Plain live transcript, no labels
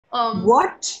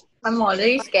What? I'm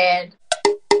already scared.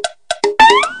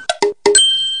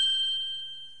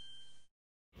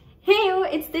 Hey yo,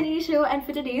 it's Tarini Shah, and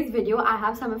for today's video, I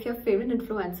have some of your favorite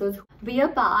influencers be a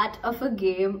part of a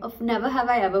game of Never Have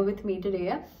I Ever with me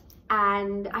today.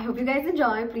 And I hope you guys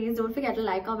enjoy. Please don't forget to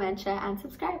like, comment, share, and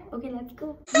subscribe. Okay, let's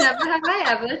go. Never have I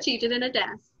ever cheated in a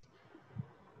test.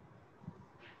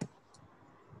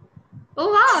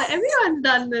 Oh wow, everyone's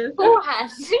done this. Who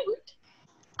hasn't?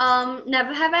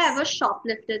 Never have I ever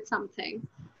shoplifted something.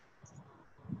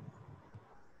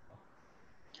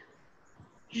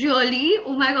 Really?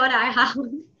 Oh my god, I have.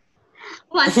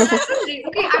 Once when I was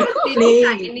really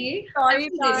tiny. I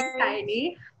was really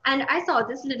tiny, and I saw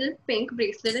this little pink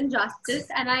bracelet in Justice,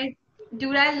 and I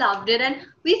loved it, and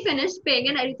we finished paying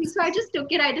and everything, so I just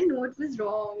took it. I didn't know it was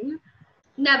wrong.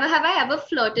 Never have I ever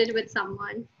flirted with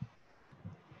someone.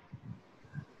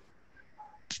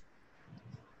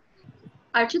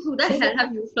 Archit, who the hell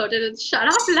have you flirted with? Shut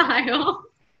up, liar.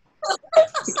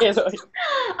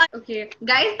 Okay,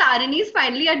 guys, Tarini is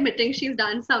finally admitting she's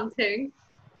done something.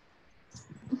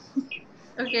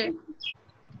 Okay.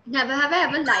 Never have I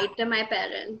ever lied to my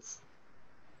parents.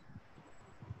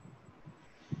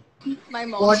 My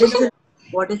mom.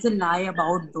 What is a lie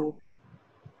about though?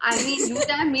 I mean, you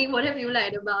tell me, what have you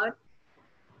lied about?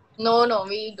 No,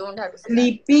 we don't have to say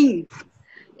Sleeping.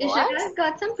 Eshika has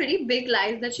got some pretty big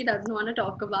lies that she doesn't want to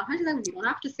talk about. She's like, you don't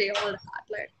have to say all that.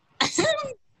 Like,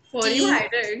 what are you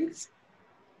hiding?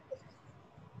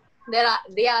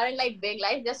 They aren't like big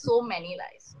lies. There's so many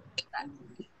lies.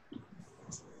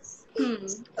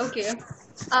 Okay.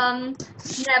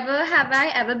 Never have I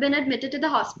ever been admitted to the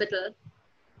hospital.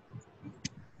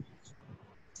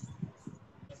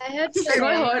 I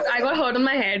got hurt on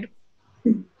my head.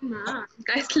 Man,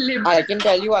 guys, slipped. I can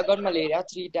tell you I got malaria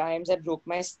 3 times. I broke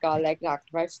my skull. I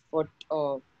cracked my foot,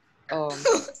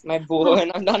 my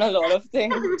bone. I've done a lot of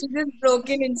things. She's just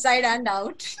broken inside and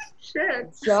out.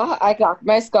 Shit. Yeah, I cracked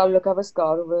my skull. Look, I have a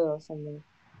scar over here or something.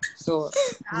 So,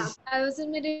 I was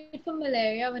admitted for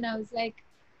malaria when I was like,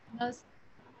 12.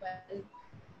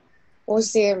 oh,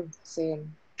 same.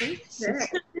 Shit.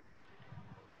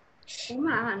 Oh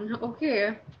man,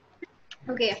 okay.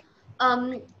 Okay.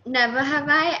 Never have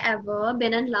I ever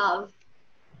been in love.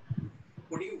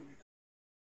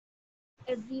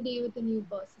 Every day with a new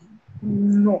person.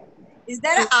 No. Is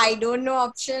there a I don't know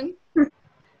option?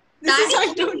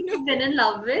 I don't know. Been in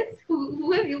love with?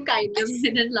 Who have you kind of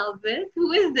been in love with?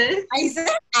 Who is this? I said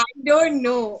I don't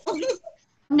know.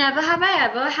 Never have I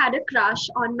ever had a crush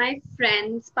on my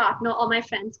friend's partner or my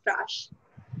friend's crush.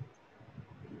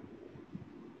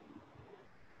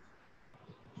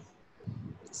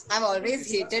 I've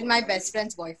always hated my best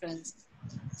friend's boyfriends.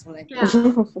 So like, Yeah,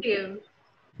 same.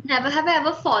 Never have I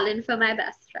ever fallen for my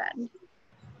best friend.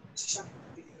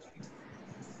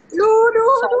 No.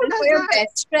 for your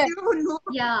best friend. No.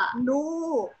 Yeah.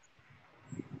 No.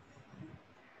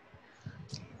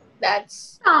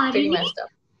 That's Sorry. pretty messed up.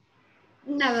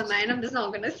 Never mind, I'm just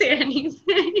not gonna say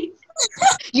anything.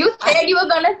 You said you were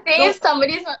gonna say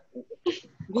somebody's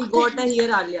We got her here,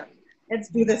 Aaliyah. Let's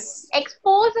do this.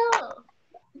 exposure.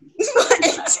 Who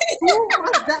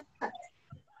was that?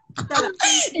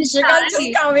 Ishika's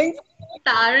just coming.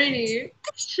 Tarini,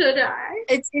 should I?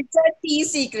 It's a tea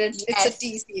secret. It's a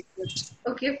tea secret.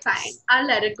 Okay, fine. I'll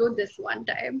let it go this one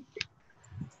time.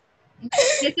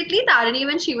 Basically, Tarini,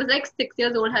 when she was like 6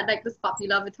 years old, had like this puppy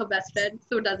love with her best friend,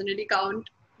 so it doesn't really count.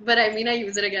 But I mean, I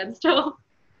use it against her.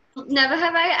 Never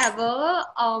have I ever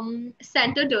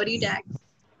sent a dirty text.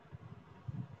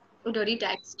 A dirty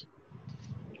text.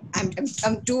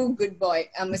 I'm too good boy.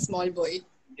 I'm a small boy.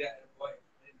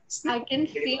 I can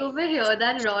see over here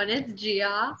that Ronit,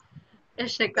 Gia,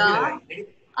 Eshika,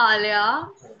 Aaliyah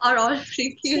are all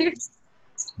freaky.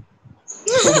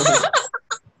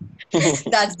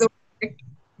 That's the word.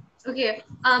 Okay.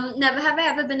 Never have I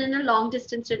ever been in a long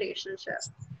distance relationship.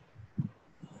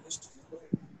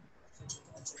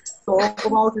 Talk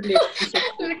about relationship.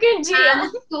 Look at Gia.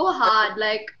 And it's so hard.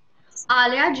 Like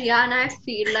Aaliyah, Gia, and I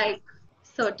feel like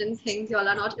certain things y'all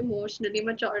are not emotionally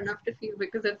mature enough to feel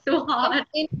because it's so hard.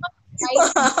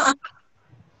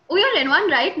 Oh, you're in one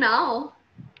right now.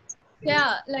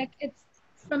 Yeah, like it's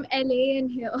from LA and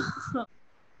here.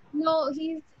 No,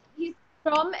 he's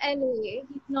from LA.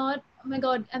 He's not. Oh my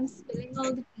god, I'm spilling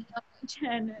all the tea on my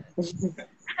channel.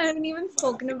 I haven't even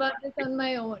spoken about this on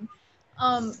my own.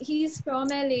 He's from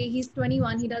LA. He's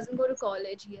 21. He doesn't go to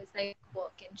college. He has like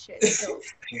work and shit. So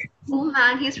Oh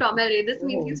man, he's from LA. This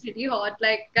means he's really hot.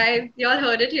 Like, guys, y'all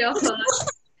heard it here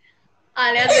first.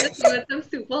 Alia's gonna see with some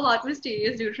super hot,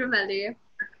 mysterious dude from LA.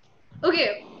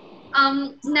 Okay,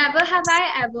 Never have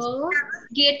I ever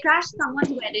gate crashed someone's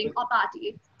wedding or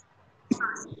party.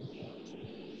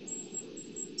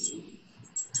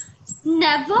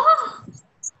 Never?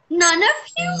 None of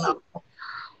you?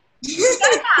 You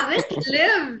guys haven't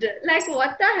lived. Like,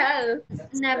 what the hell?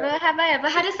 Never have I ever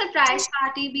had a surprise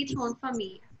party be thrown for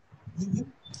me.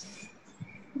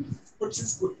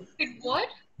 What?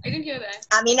 I didn't hear that.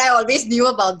 I mean, I always knew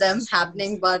about them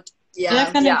happening, but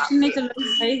yeah. connection नहीं चल रहा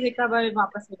है guys. एक बार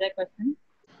वापस हो जाए question.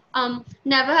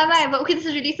 Never have I ever. Okay, this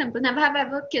is really simple. Never have I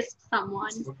ever kissed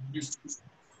someone.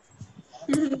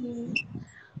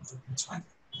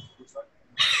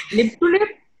 Lip to lip,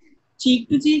 cheek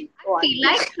to cheek. I feel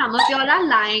like some of y'all are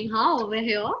lying, huh, over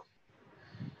here.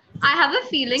 I have a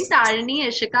feeling Tarini,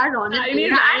 Eshika,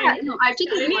 Ronit. No, Archit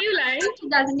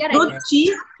doesn't get No,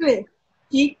 anything.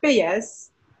 cheek pe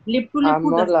yes. Lip to lip. I'm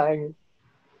not lying.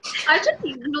 Archit,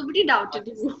 nobody doubted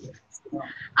you.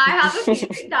 I have a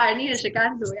feeling Tarini, Eshika,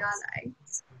 and Zoya are lying.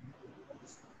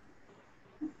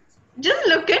 Just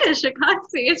look at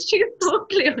Eshika's face. She's so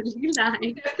clearly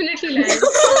lying. Definitely lying.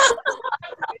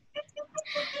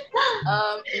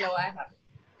 No, I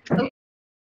haven't.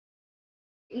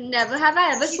 Never have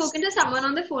I ever spoken to someone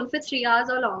on the phone for 3 hours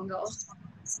or longer.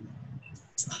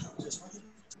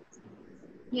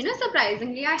 You know,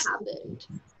 surprisingly, I haven't.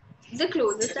 The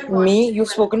closest I've got. Me? You've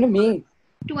spoken to me.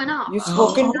 2.5. You've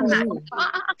spoken to me.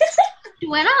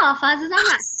 2.5 hours is our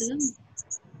maximum.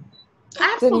 I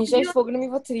have Tanisha, spoken you've spoken to me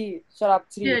for 3. Shut up,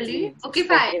 3. Really? 3. Okay,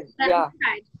 fine. Then Yeah.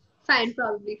 Fine,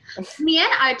 probably. Me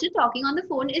and Archit talking on the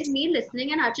phone is me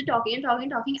listening and Archit talking and talking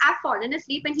and talking. I've fallen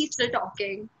asleep and he's still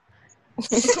talking.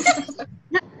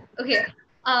 Okay.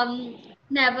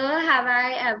 Never have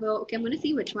I ever. Okay, I'm gonna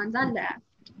see which ones are left.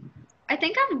 I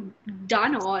think I've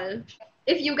done all.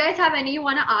 If you guys have any you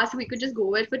wanna ask, we could just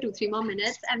go it for 2-3 more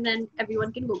minutes and then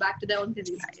everyone can go back to their own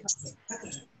busy lives.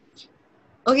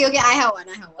 Okay, I have one.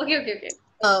 Okay.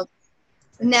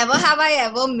 Never have I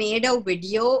ever made a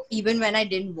video even when I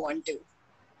didn't want to.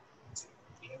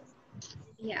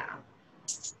 Yeah.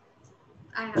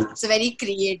 I have. It's a very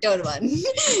creative one.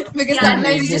 Because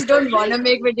sometimes you just don't want to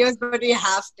make videos, but you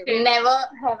have to. Never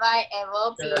have I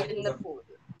ever peed in the pool.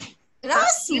 When I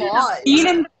was small.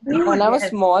 When I was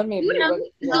small, maybe. You know, But,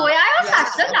 yeah. Zoya, you're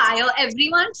such a liar.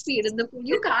 Everyone peed in the pool.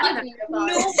 You can't lie about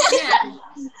it. No, yeah.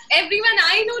 Everyone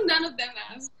I know, none of them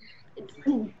have.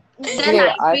 They're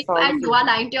Yeah, lying I to you found and it. you are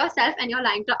lying to yourself and you're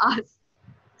lying to us.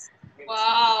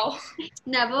 Wow.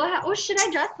 Oh shit, I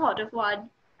just thought of one.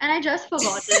 And I just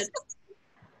forgot it.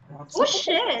 Oh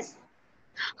shit.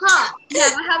 Huh.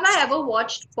 Never have I ever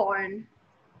watched porn.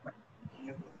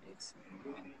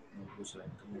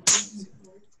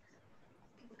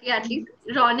 Okay, at least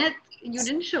Ronit, you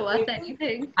didn't show us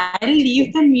anything. I'll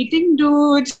leave the meeting,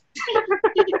 dude.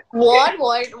 What?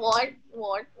 What's going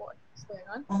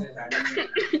on?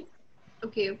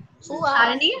 Okay. Who are?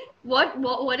 Tarini,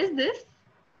 what is this?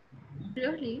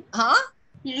 Really? Huh?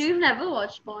 You've never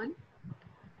watched porn?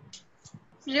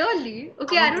 Really?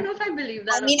 Okay, I don't know if I believe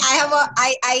that. I mean,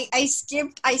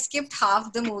 I skipped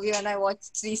half the movie when I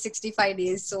watched 365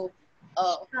 days, so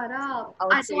Shut up. I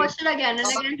would I say- watched it again and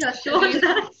again just to watch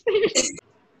that scene.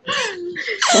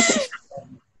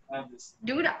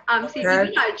 Dude, see,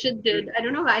 even Archit did. I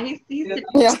don't know why he's sitting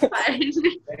quiet.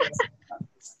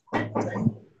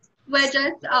 We're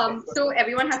just, so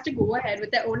everyone has to go ahead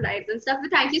with their own lives and stuff.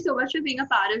 But thank you so much for being a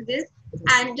part of this.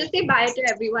 And just say bye to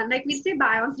everyone. Like, we'll say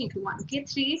bye on 3, 2, 1. Okay,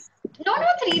 3. No,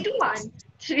 3, 2, 1.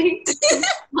 3, 2,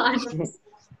 1.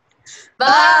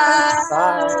 bye.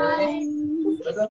 Bye.